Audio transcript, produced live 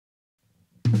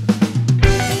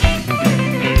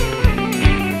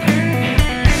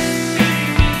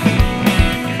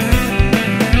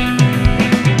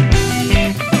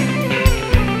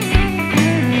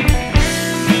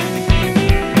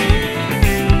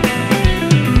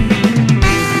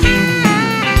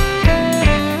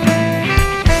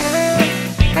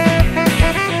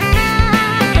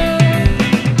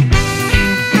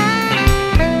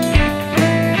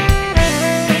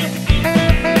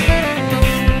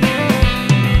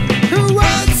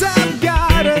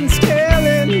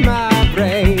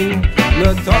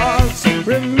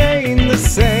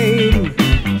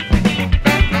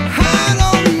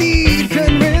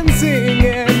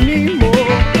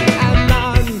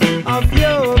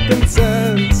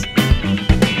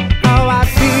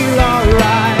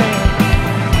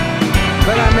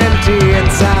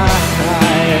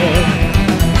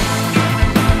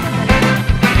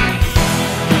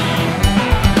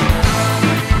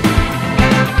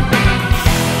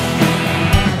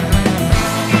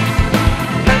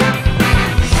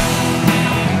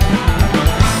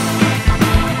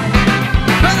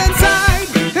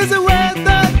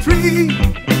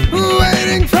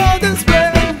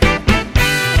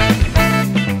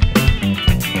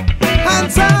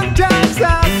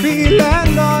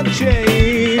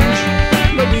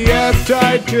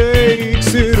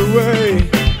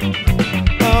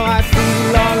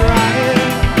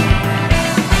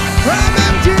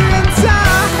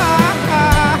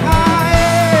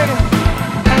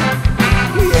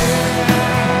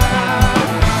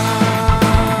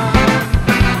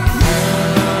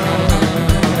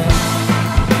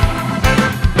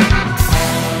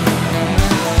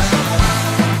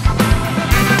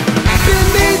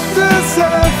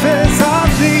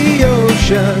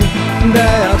ocean.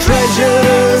 There are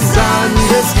treasures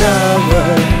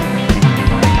undiscovered.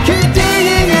 Keep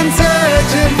digging and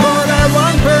searching for that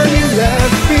one pearl you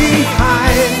left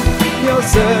behind. Your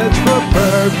search for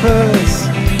purpose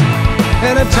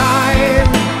in a time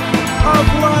of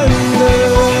wonder.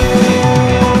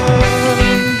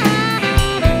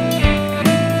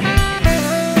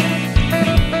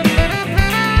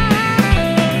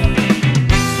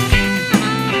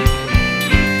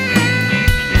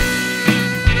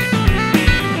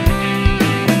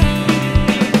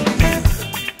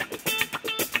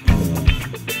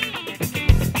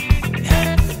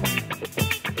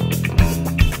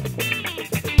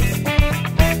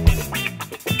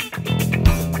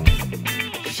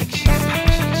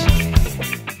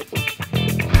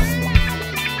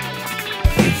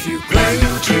 If you claim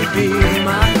to be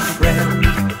my friend,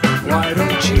 why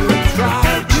don't you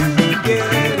try to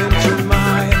get into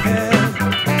my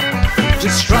head?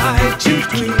 Just try to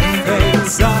keep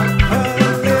things up a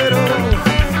little.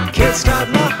 Kickstart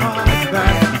my heart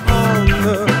back on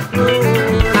the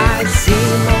road. I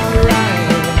seem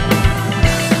alright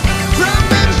from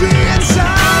entry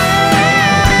inside.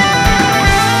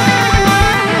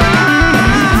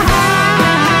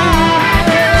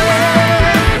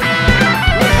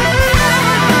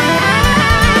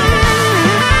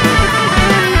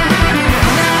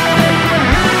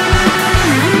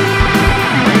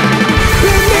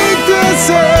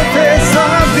 Surface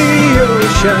of the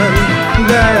ocean,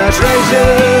 there are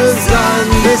treasures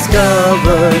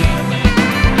undiscovered.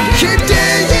 Keep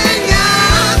digging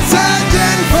out,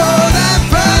 searching for that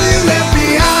pearl you left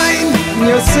behind.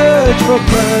 Your search for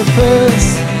purpose